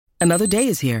Another day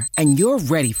is here, and you're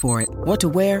ready for it. What to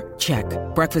wear? Check.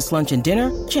 Breakfast, lunch, and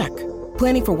dinner? Check.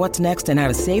 Planning for what's next and how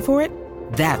to save for it?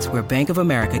 That's where Bank of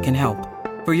America can help.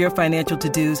 For your financial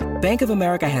to-dos, Bank of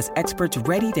America has experts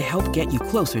ready to help get you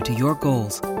closer to your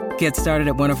goals. Get started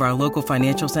at one of our local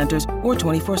financial centers or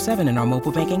 24/7 in our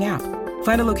mobile banking app.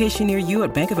 Find a location near you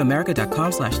at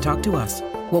bankofamerica.com/talktous.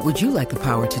 What would you like the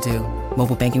power to do?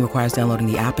 Mobile banking requires downloading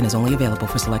the app and is only available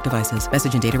for select devices.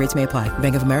 Message and data rates may apply.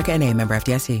 Bank of America N.A., member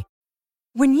FDIC.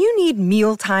 When you need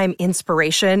mealtime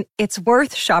inspiration, it's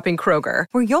worth shopping Kroger,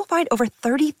 where you'll find over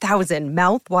 30,000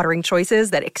 mouth-watering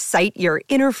choices that excite your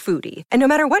inner foodie. And no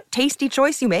matter what tasty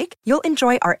choice you make, you'll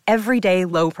enjoy our everyday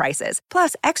low prices,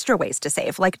 plus extra ways to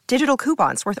save, like digital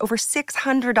coupons worth over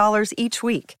 $600 each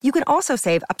week. You can also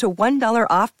save up to $1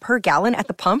 off per gallon at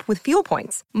the pump with fuel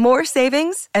points. More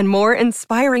savings and more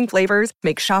inspiring flavors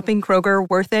make shopping Kroger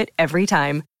worth it every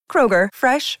time. Kroger,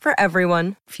 fresh for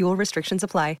everyone. Fuel restrictions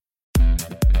apply.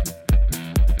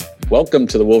 Welcome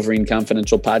to the Wolverine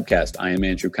Confidential Podcast. I am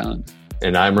Andrew Kahn.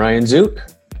 And I'm Ryan Zook.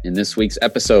 In this week's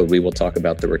episode, we will talk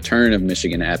about the return of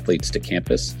Michigan athletes to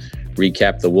campus,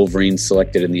 recap the Wolverines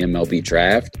selected in the MLB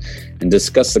draft, and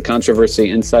discuss the controversy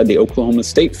inside the Oklahoma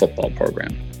State football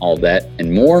program. All that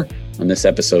and more on this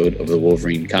episode of the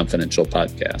Wolverine Confidential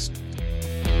Podcast.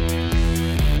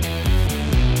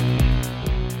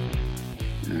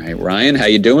 All right, Ryan, how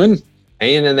you doing?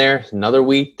 Hanging in there. Another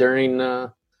week during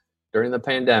the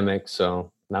pandemic,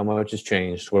 so not much has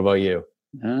changed. What about you?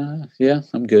 Yeah,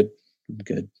 I'm good.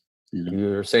 Yeah. You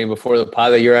were saying before the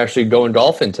pod that you're actually going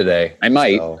golfing today. I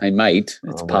might.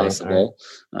 It's possible.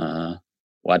 Right.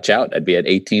 Watch out. I'd be at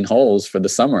 18 holes for the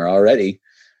summer already.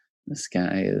 This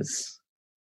guy is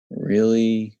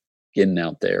really getting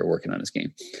out there working on his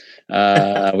game.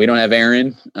 We don't have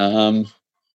Aaron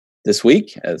this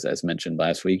week, as mentioned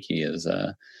last week. He is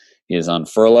on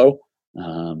furlough.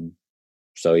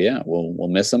 So yeah, we'll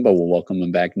miss him, but we'll welcome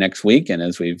him back next week. And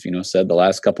as we've said the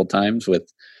last couple times,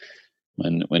 with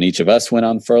when each of us went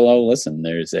on furlough, listen,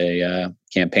 there's a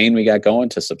campaign we got going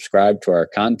to subscribe to our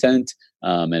content.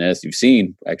 And as you've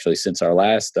seen, actually since our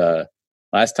last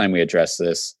time we addressed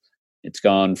this, it's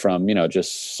gone from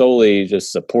just solely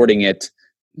just supporting it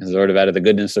sort of out of the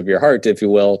goodness of your heart, if you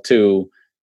will, to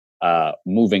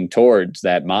moving towards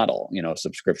that model,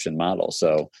 subscription model.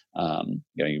 So,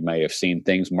 you may have seen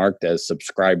things marked as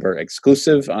subscriber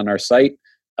exclusive on our site.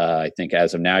 I think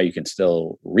as of now, you can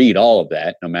still read all of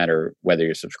that, no matter whether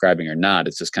you're subscribing or not.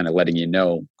 It's just kind of letting you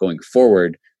know going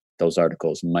forward, those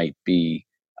articles might be,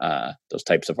 those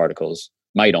types of articles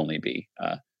might only be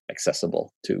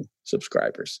accessible to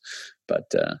subscribers.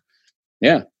 But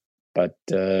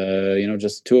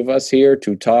just two of us here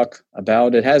to talk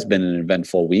about, it has been an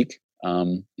eventful week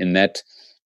in that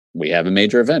we have a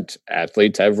major event.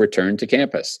 Athletes have returned to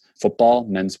campus. Football,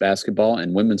 men's basketball,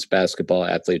 and women's basketball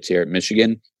athletes here at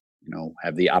Michigan,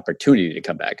 have the opportunity to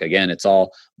come back. Again, it's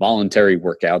all voluntary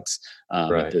workouts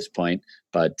at this point,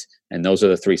 and those are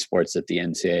the three sports that the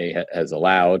NCAA has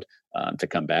allowed to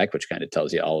come back, which kind of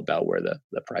tells you all about where the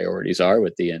priorities are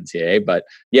with the NCAA. But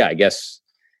yeah, I guess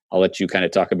I'll let you kind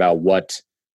of talk about what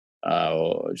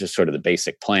just sort of the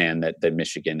basic plan that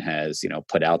Michigan has,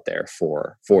 put out there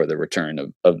for the return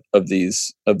of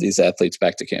these athletes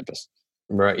back to campus.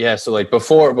 Right. Yeah. So like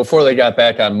before they got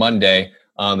back on Monday,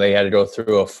 they had to go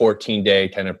through a 14-day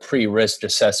kind of pre-risk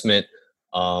assessment,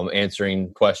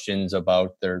 answering questions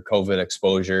about their COVID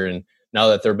exposure. And now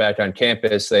that they're back on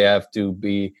campus, they have to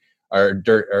are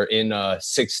in a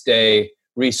 6-day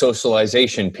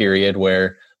resocialization period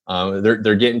where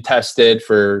they're getting tested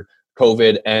for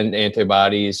COVID and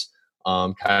antibodies,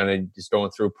 kind of just going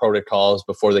through protocols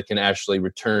before they can actually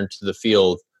return to the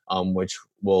field, which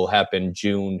will happen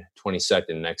June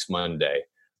 22nd, next Monday.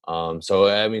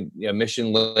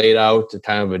 Michigan laid out a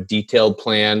kind of a detailed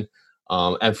plan,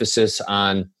 emphasis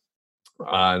on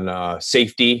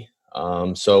safety.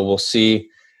 So we'll see.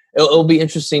 It'll be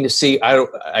interesting to see.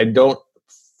 I don't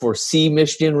foresee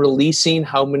Michigan releasing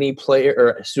how many player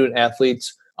or student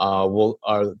athletes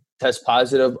are test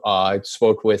positive. I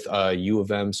spoke with a U of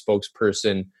M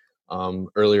spokesperson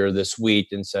earlier this week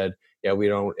and said, yeah, we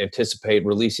don't anticipate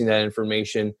releasing that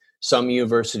information. Some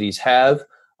universities have.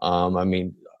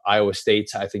 Iowa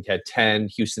State, I think, had 10.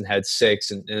 Houston had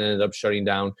 6 and ended up shutting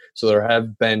down. So there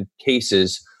have been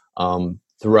cases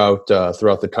throughout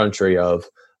the country of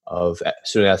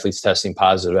student athletes testing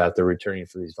positive after returning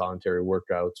for these voluntary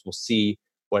workouts. We'll see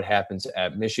what happens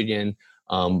at Michigan.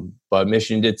 But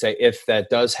Michigan did say if that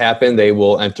does happen, they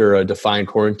will enter a defined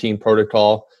quarantine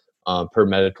protocol per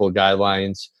medical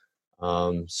guidelines.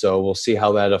 So we'll see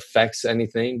how that affects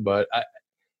anything. But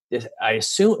I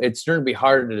assume it's going to be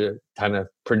hard to kind of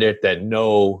predict that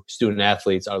no student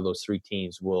athletes out of those 3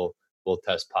 teams will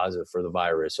test positive for the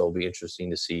virus. So it'll be interesting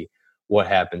to see what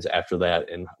happens after that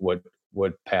and what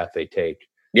path they take.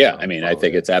 Yeah, I mean, I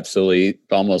think it's absolutely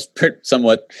almost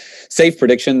somewhat safe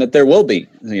prediction that there will be,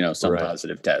 some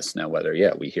positive tests. Now, whether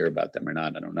we hear about them or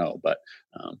not, I don't know. But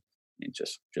I mean,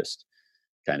 just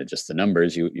kind of just the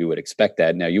numbers, you would expect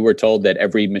that. Now, you were told that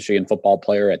every Michigan football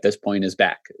player at this point is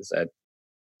back. Is that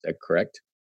correct?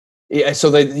 Yeah.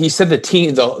 So he said the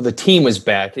team was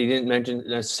back. He didn't mention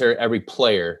necessarily every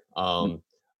player.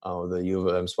 The U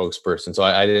of M spokesperson. So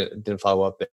I didn't follow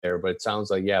up there, but it sounds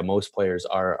like, most players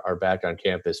are back on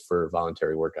campus for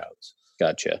voluntary workouts.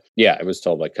 Gotcha. Yeah, I was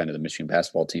told like kind of the Michigan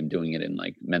basketball team doing it in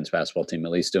like men's basketball team,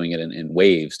 at least doing it in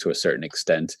waves to a certain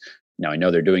extent. Now I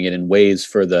know they're doing it in waves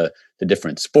for the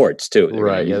different sports too.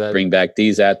 They're bring back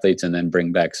these athletes and then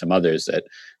bring back some others that,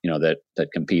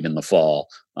 that compete in the fall,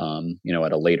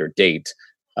 at a later date.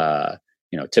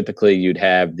 Typically you'd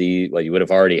have you would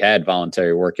have already had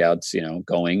voluntary workouts,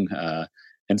 going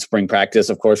in spring practice,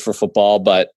 of course, for football,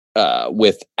 but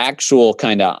with actual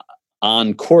kind of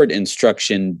on-court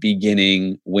instruction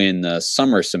beginning when the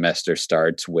summer semester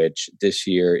starts, which this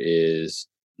year is,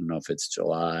 I don't know if it's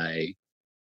July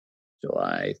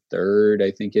 3rd,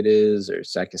 I think it is, or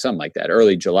 2nd, something like that,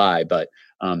 early July. But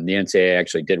the NCAA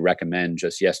actually did recommend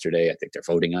just yesterday, I think they're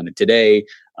voting on it today,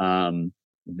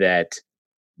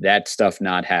 that stuff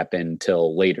not happen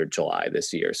till later July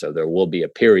this year. So there will be a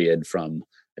period from,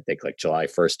 I think, like July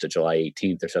 1st to July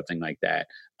 18th or something like that,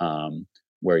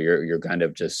 where you're kind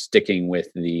of just sticking with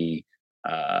the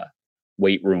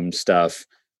weight room stuff.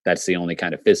 That's the only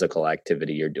kind of physical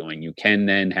activity you're doing. You can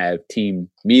then have team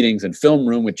meetings and film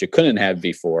room, which you couldn't have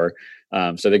before.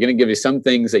 So they're going to give you some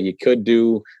things that you could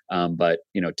do, but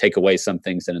take away some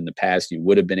things that in the past you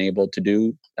would have been able to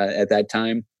do at that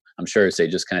time. I'm sure as they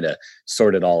just kind of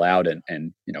sort it all out and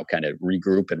kind of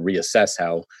regroup and reassess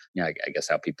how, I guess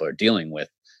how people are dealing with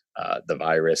the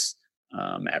virus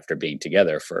after being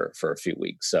together for a few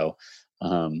weeks. So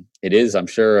it is, I'm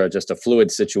sure, just a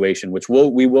fluid situation, which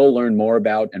we will learn more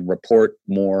about and report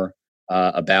more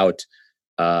about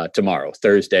tomorrow,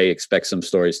 Thursday. Expect some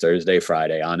stories Thursday,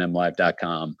 Friday on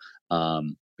mlive.com.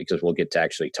 Because we'll get to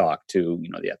actually talk to,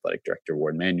 the athletic director,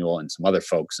 Ward Manuel, and some other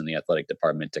folks in the athletic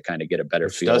department to kind of get a better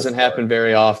feel. Doesn't happen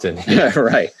very often.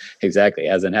 Right. Exactly.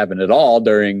 It hasn't happened at all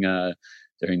during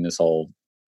this whole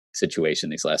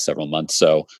situation these last several months.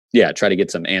 So try to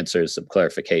get some answers, some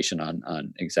clarification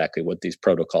on exactly what these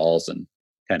protocols and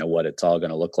kind of what it's all going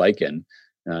to look like, and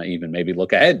even maybe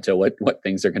look ahead to what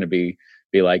things are going to be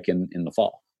like in the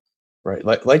fall. Right.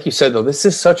 Like you said, though, this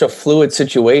is such a fluid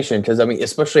situation because, I mean,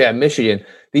 especially at Michigan,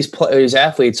 these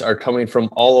athletes are coming from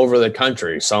all over the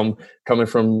country, some coming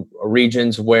from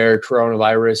regions where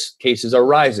coronavirus cases are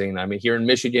rising. I mean, here in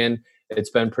Michigan, it's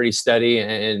been pretty steady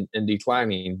and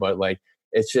declining, but like,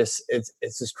 it's just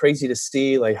crazy to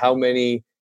see like how many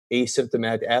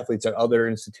asymptomatic athletes at other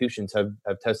institutions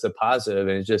have tested positive.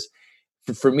 And it's just,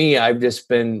 for me, I've just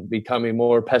been becoming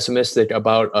more pessimistic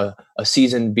about a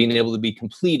season being able to be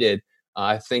completed.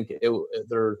 I think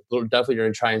they're definitely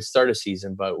going to try and start a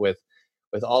season, but with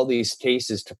all these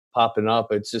cases popping up,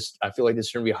 it's just, I feel like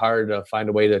it's going to be hard to find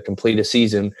a way to complete a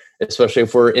season, especially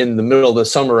if we're in the middle of the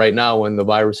summer right now when the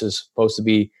virus is supposed to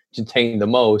be contained the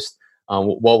most.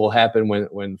 What will happen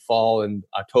when fall and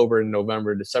October and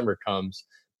November, December comes?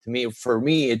 For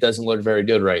me, it doesn't look very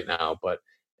good right now, but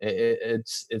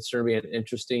it's going to be an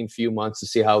interesting few months to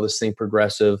see how this thing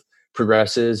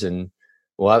progresses, and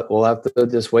we'll have to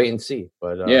just wait and see.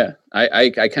 But I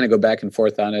kind of go back and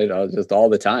forth on it just all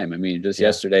the time. I mean, just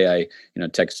yesterday I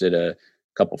texted a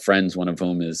couple friends, one of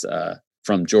whom is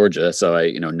from Georgia, so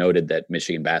I noted that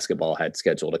Michigan basketball had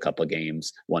scheduled a couple of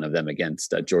games, one of them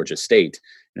against Georgia State.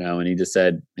 And he just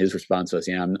said, his response was,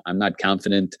 I'm not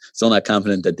confident, still not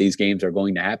confident that these games are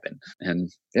going to happen. And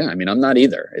I mean, I'm not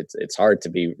either. It's hard to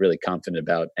be really confident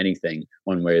about anything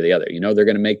one way or the other. They're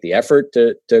going to make the effort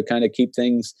to kind of keep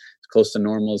things as close to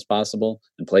normal as possible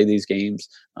and play these games.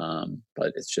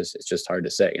 But it's just hard to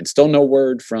say. And still no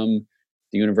word from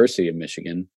the University of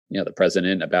Michigan, the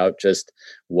president, about just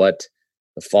what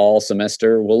the fall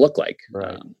semester will look like.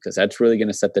 Right. Because that's really going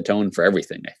to set the tone for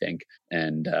everything, I think.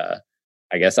 And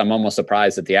I guess I'm almost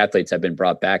surprised that the athletes have been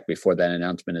brought back before that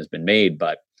announcement has been made.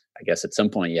 But I guess at some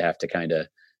point you have to kind of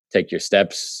take your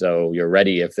steps so you're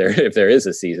ready if there is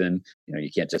a season. You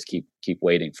can't just keep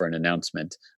waiting for an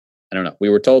announcement. I don't know. We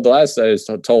were told, the last I was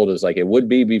told was like it would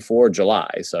be before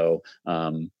July. So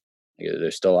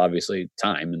there's still obviously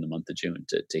time in the month of June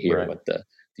to hear what the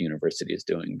university is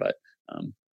doing. But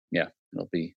it'll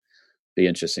be be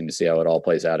interesting to see how it all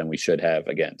plays out. And we should have,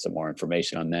 again, some more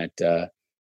information on that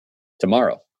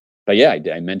tomorrow. But yeah,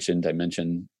 I mentioned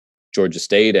Georgia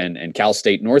State and Cal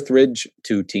State Northridge,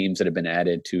 two teams that have been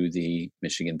added to the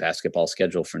Michigan basketball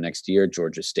schedule for next year.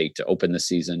 Georgia State to open the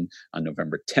season on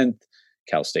November 10th.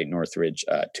 Cal State Northridge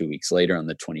 2 weeks later on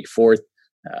the 24th.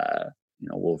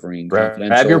 Wolverine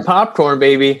Confidential. Have your popcorn,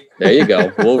 baby. There you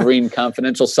go. Wolverine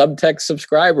Confidential subtext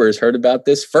subscribers heard about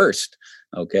this first.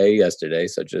 Okay, yesterday.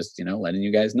 So just, letting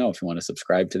you guys know if you want to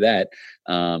subscribe to that,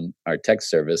 our text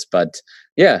service. But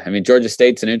yeah, I mean, Georgia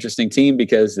State's an interesting team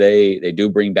because they do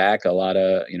bring back a lot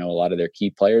of their key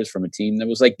players from a team that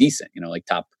was like decent, like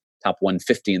top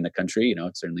 150 in the country,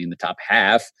 certainly in the top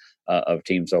half of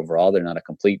teams overall. They're not a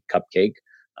complete cupcake,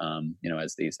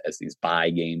 as these bye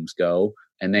games go.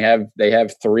 And they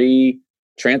have 3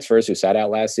 transfers who sat out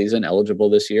last season eligible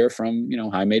this year from,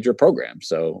 high major programs.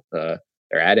 So,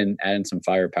 they're adding some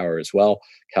firepower as well.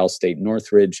 Cal State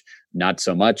Northridge, not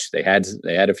so much. They had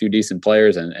a few decent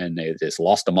players and they just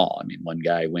lost them all. I mean, one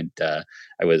guy went. I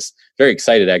was very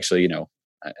excited actually. I'm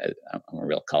a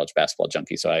real college basketball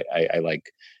junkie, so I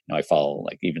like. I follow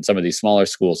like even some of these smaller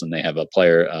schools, and they have a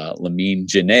player, Lamine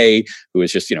Janae, who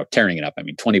is just tearing it up. I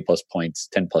mean, 20+ points,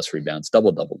 10+ rebounds,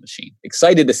 double machine.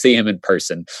 Excited to see him in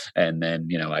person, and then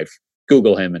I've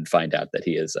Google him and find out that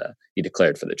he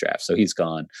declared for the draft. So he's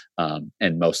gone.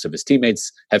 And most of his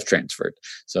teammates have transferred.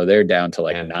 So they're down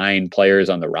to 9 players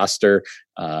on the roster.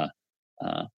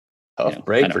 Tough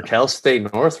break for Cal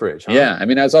State Northridge. Huh? Yeah. I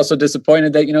mean, I was also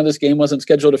disappointed that, this game wasn't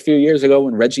scheduled a few years ago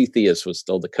when Reggie Theus was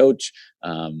still the coach,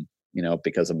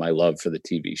 because of my love for the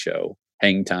TV show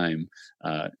Hang Time,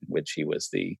 which he was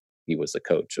the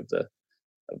coach of the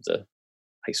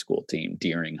high school team,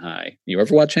 Deering High. You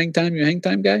ever watch Hang Time? You a Hang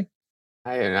Time guy?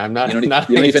 I'm not. You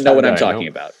don't even know what I'm talking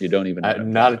about. You don't even know.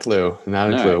 Not a clue.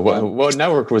 Not a clue. Right, what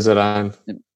network was it on?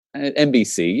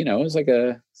 NBC. It was like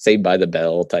a Saved by the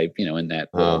Bell type. In that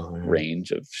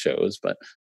range of shows. But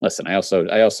listen, I also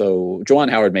Juwan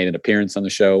Howard made an appearance on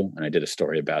the show, and I did a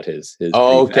story about his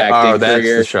acting that's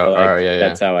career. The show. So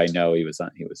that's how I know he was on.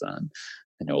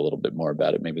 I know a little bit more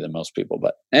about it maybe than most people.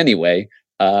 But anyway,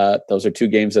 those are 2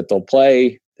 games that they'll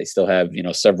play. They still have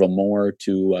several more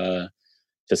to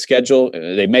schedule.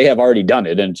 They may have already done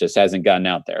it and it just hasn't gotten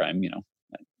out there. I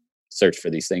search for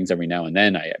these things every now and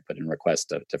then. I put in requests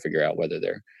to figure out whether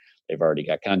they've already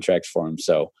got contracts for them.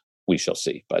 So we shall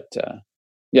see. But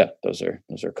those are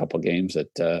a couple games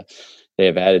that they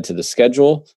have added to the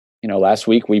schedule. Last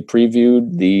week we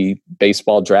previewed the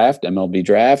baseball draft, MLB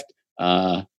draft,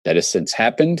 that has since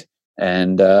happened.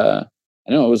 And I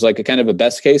know it was like a kind of a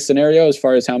best case scenario as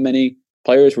far as how many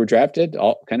players were drafted.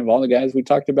 All the guys we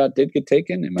talked about did get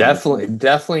taken.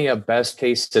 Definitely a best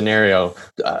case scenario.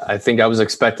 I think I was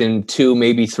expecting 2,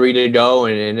 maybe 3 to go,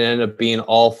 and it ended up being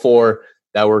all 4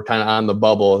 that were kind of on the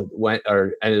bubble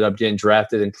ended up getting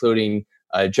drafted, including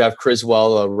Jeff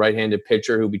Criswell, a right-handed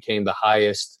pitcher who became the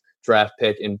highest draft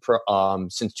pick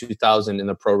since 2000 in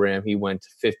the program. He went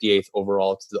 58th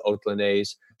overall to the Oakland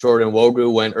A's. Jordan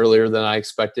Wogu went earlier than I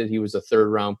expected. He was a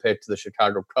 3rd-round pick to the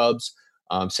Chicago Cubs.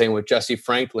 Same with Jesse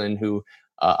Franklin, who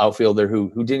outfielder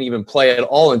who didn't even play at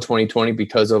all in 2020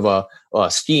 because of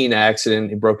a skiing accident.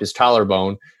 He broke his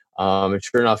collarbone. And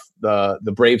sure enough,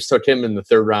 the Braves took him in the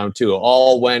 3rd round too.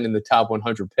 All went in the top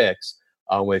 100 picks,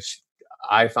 which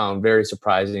I found very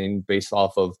surprising based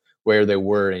off of where they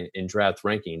were in draft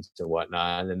rankings and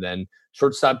whatnot. And then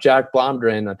shortstop Jack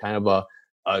Blomgren, a kind of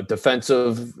a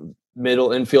defensive middle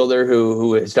infielder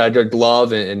who has got a good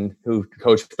glove and who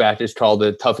Coach Backus called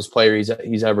the toughest player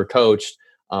he's ever coached.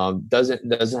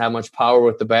 Doesn't have much power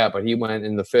with the bat, but he went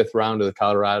in the 5th round to the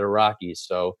Colorado Rockies.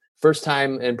 So first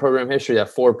time in program history that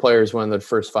 4 players won the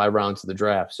first 5 rounds of the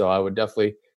draft. So I would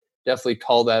definitely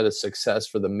call that a success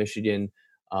for the Michigan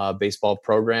baseball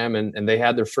program. And they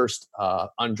had their first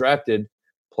undrafted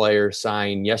player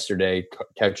sign yesterday,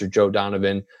 catcher Joe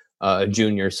Donovan, a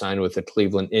junior, signed with the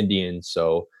Cleveland Indians.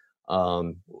 So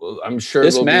I'm sure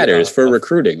this matters for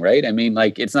recruiting, right? I mean,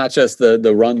 like, it's not just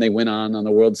the run they went on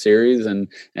the World Series and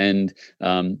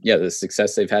the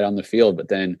success they've had on the field, but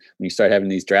then when you start having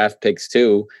these draft picks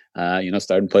too,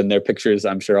 starting putting their pictures,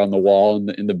 I'm sure, on the wall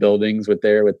in the buildings with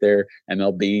their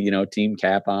MLB, team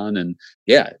cap on, and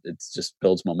it just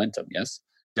builds momentum. Yes.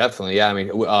 Definitely. Yeah. I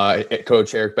mean,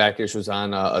 Coach Eric Backus was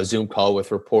on a Zoom call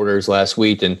with reporters last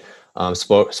week and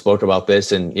spoke about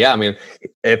this. And I mean,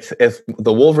 if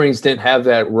the Wolverines didn't have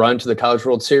that run to the College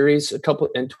World Series in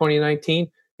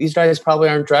 2019, these guys probably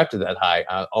aren't drafted that high.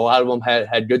 A lot of them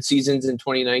had good seasons in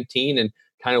 2019 and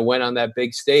kind of went on that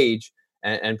big stage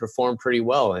and performed pretty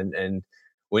well. And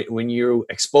when you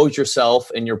expose yourself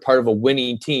and you're part of a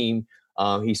winning team,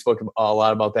 he spoke a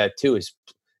lot about that too. Is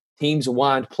teams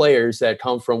want players that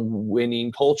come from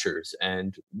winning cultures,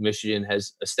 and Michigan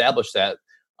has established that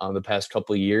the past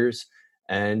couple of years,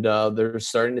 and they're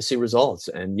starting to see results.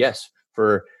 And yes,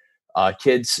 for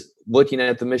kids looking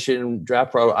at the Michigan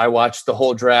draft pro, I watched the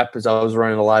whole draft as I was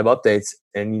running the live updates,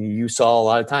 and you saw a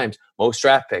lot of times most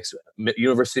draft picks,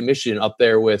 University of Michigan up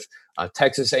there with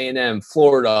Texas A&M,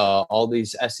 Florida, all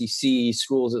these SEC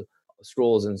schools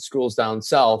and schools down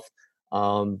south.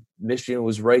 Michigan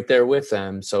was right there with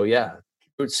them. So yeah,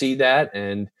 you would see that,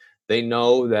 and they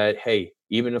know that, hey,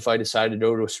 even if I decide to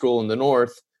go to a school in the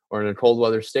north or in a cold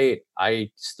weather state,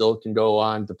 I still can go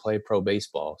on to play pro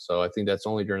baseball. So I think that's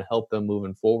only going to help them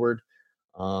moving forward.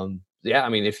 Yeah, I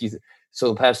mean,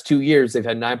 so the past 2 years, they've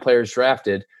had 9 players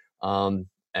drafted,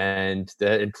 and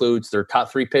that includes their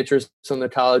top 3 pitchers from the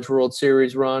College World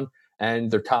Series run and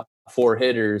their top 4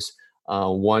 hitters,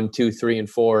 1, 2, 3, and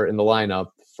 4 in the lineup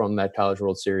from that College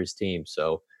World Series team.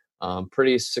 So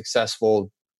pretty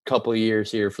successful couple of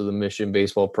years here for the Michigan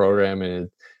baseball program, and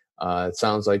it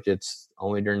sounds like it's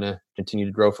only going to continue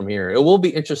to grow from here. It will be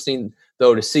interesting,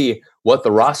 though, to see what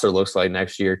the roster looks like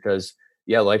next year because,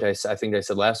 yeah, like I think I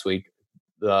said last week,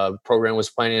 the program was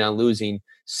planning on losing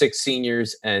 6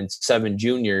 seniors and 7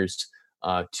 juniors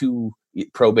to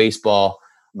pro baseball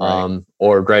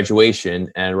or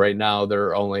graduation. And right now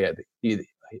they're only at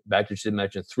back to should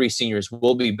mention 3 seniors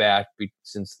will be back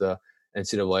since the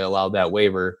NCAA allowed that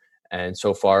waiver. And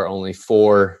so far only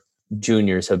 4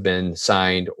 juniors have been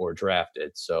signed or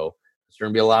drafted. So there's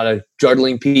going to be a lot of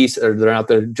juggling pieces, or they're out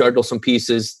there juggle some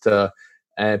pieces to,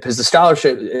 because the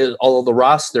scholarship is, although the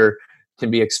roster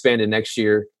can be expanded next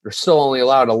year, they're still only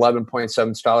allowed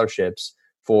 11.7 scholarships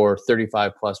for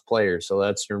 35 plus players. So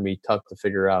that's going to be tough to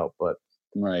figure out. But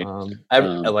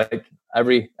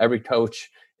every coach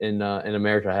in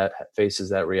America faces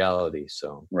that reality.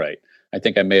 So right. I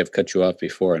think I may have cut you off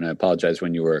before, and I apologize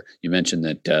when you mentioned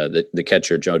that the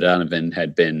catcher Joe Donovan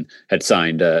had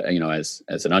signed as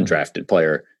an undrafted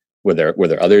player. Were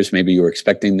there others maybe you were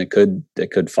expecting that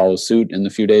could follow suit in the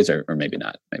few days, or maybe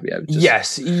not? Maybe I was just...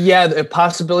 Yes, yeah, the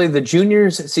possibility. The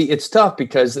juniors, see, it's tough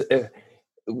because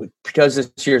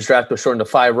this year's draft was shortened to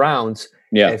 5 rounds.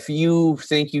 Yeah, if you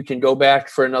think you can go back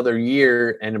for another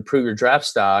year and improve your draft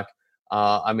stock,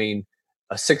 I mean,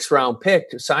 a 6th-round pick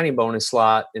signing bonus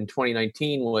slot in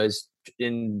 2019 was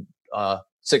in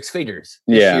 6 figures.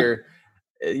 This year,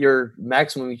 your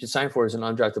maximum you can sign for as an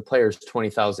undrafted player is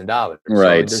 $20,000.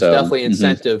 Right. So there's definitely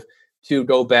incentive to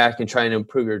go back and try and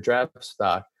improve your draft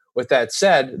stock. With that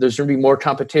said, there's going to be more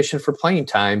competition for playing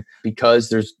time because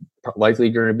there's likely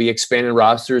going to be expanded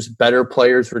rosters, better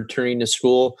players returning to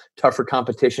school, tougher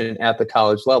competition at the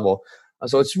college level.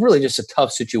 So it's really just a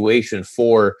tough situation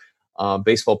for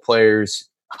baseball players,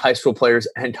 high school players,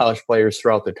 and college players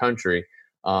throughout the country.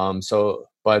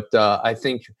 But I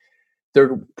think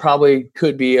there probably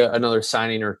could be another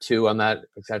signing or 2. I'm not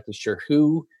exactly sure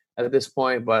who at this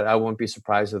point, but I won't be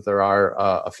surprised if there are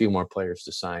a few more players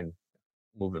to sign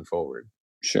moving forward.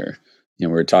 Sure. We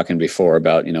were talking before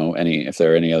about, if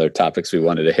there are any other topics we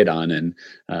wanted to hit on. And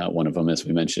one of them, as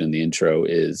we mentioned in the intro,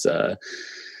 is, the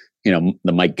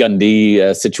Mike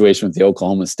Gundy situation with the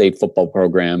Oklahoma State football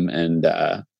program. And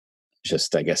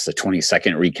just, I guess, the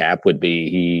 20-second recap would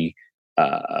be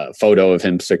a photo of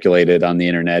him circulated on the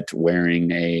internet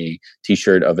wearing a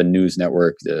T-shirt of a news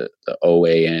network, the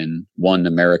OAN, One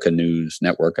America News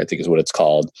Network, I think is what it's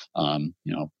called.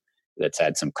 That's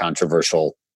had some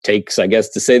controversial takes, I guess,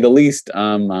 to say the least,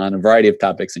 on a variety of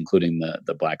topics, including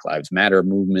the Black Lives Matter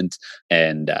movement.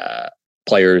 And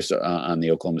players on the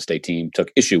Oklahoma State team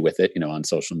took issue with it, on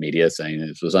social media, saying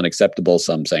this was unacceptable.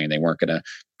 Some saying they weren't going to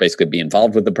basically be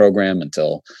involved with the program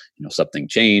until, something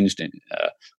changed, and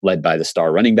led by the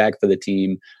star running back for the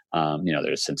team.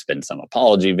 There's since been some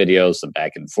apology videos, some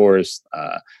back and forth,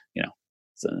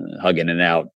 hugging it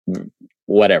out,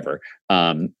 whatever.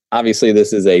 Obviously,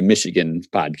 this is a Michigan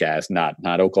podcast,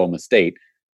 not Oklahoma State.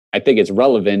 I think it's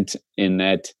relevant in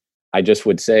that I just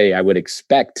would say I would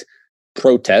expect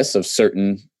protests of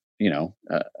certain,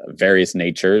 various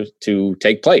natures to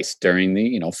take place during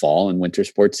the, fall and winter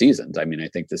sports seasons. I mean, I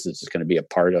think this is just going to be a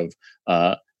part of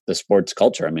the sports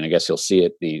culture. I mean, I guess you'll see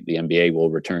it. The NBA will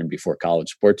return before college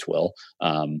sports will.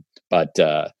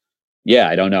 Yeah,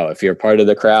 I don't know if you're part of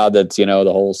the crowd that's, the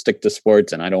whole stick to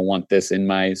sports and I don't want this in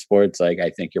my sports. Like, I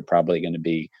think you're probably going to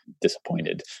be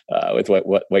disappointed with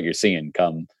what you're seeing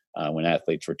come when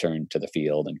athletes return to the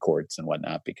field and courts and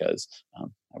whatnot, because I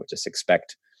would just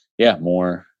expect,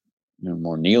 more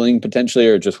kneeling potentially,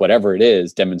 or just whatever it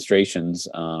is, demonstrations,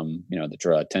 that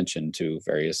draw attention to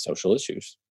various social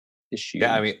issues. issues.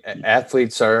 Yeah, I mean,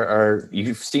 athletes are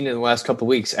you've seen in the last couple of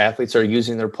weeks, athletes are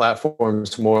using their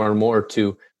platforms more and more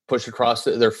to push across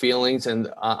their feelings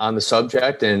and on the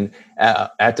subject and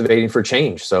activating for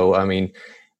change. So, I mean,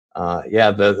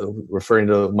 referring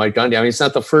to Mike Gundy, I mean, it's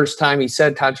not the first time he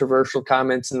said controversial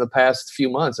comments in the past few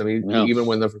months. I mean, even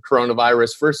when the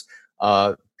coronavirus first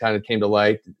kind of came to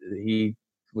light, he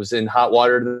was in hot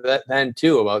water then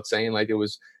too about saying like it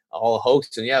was all a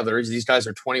hoax. And these guys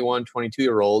are 21,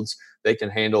 22-year-olds. They can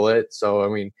handle it. So, I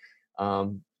mean,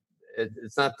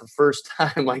 it's not the first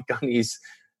time Mike Gundy's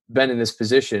been in this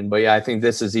position, but I think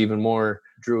this is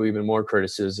drew even more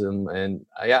criticism. And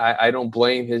I don't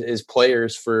blame his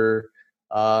players for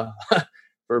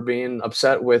being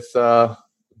upset with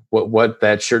what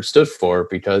that shirt stood for,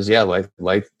 because like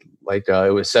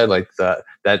it was said, like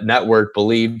that network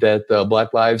believed that the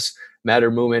Black Lives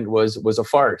Matter movement was a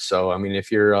farce. So, I mean,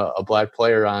 if you're a black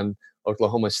player on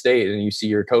Oklahoma State and you see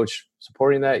your coach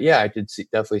supporting that, I could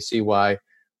definitely see why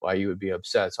you would be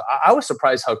upset. So I was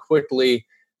surprised how quickly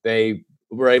they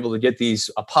were able to get these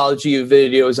apology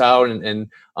videos out, and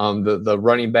the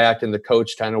running back and the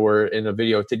coach kind of were in a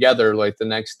video together, like the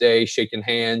next day, shaking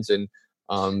hands and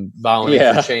vowing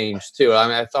for change too. I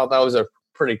mean, I thought that was a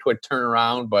pretty quick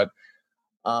turnaround, but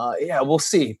we'll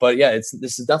see. But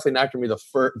this is definitely not going to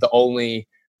be the only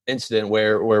incident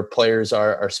where players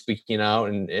are speaking out,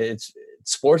 and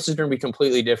sports is going to be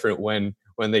completely different when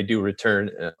they do return,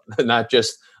 not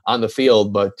just on the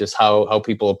field, but just how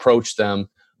people approach them,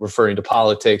 referring to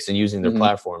politics and using their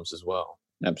platforms as well.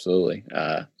 Absolutely.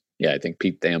 I think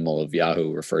Pete Thamel of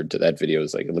Yahoo referred to that video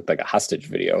as like, it looked like a hostage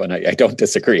video. And I don't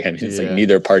disagree. I mean, it's like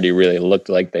neither party really looked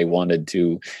like they wanted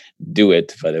to do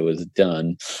it, but it was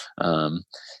done. But,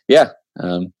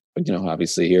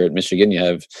 obviously here at Michigan, you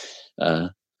have,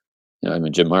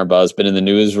 Jim Harbaugh has been in the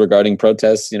news regarding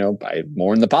protests, by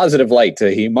more in the positive light.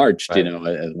 He marched, right,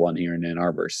 as one here in Ann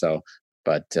Arbor.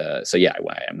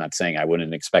 I'm not saying I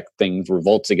wouldn't expect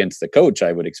revolts against the coach.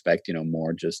 I would expect,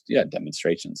 more just,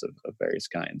 demonstrations of various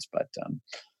kinds. But,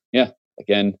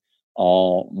 again,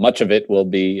 much of it will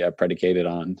be predicated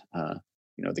on,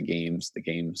 the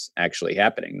games actually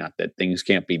happening. Not that things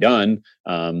can't be done.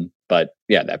 But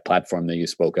that platform that you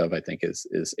spoke of, I think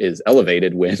is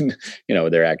elevated when,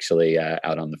 they're actually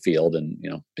out on the field and,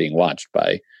 being watched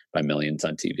by millions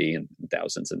on TV and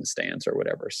thousands in the stands or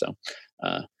whatever. So,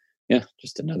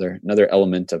 just another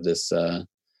element of this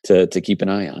to keep an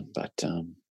eye on. But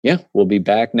we'll be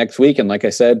back next week. And like I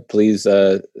said, please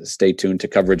stay tuned to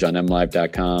coverage on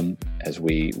mlive.com as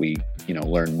we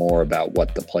learn more about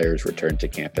what the players' return to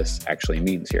campus actually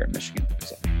means here in Michigan.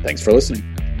 So thanks for listening.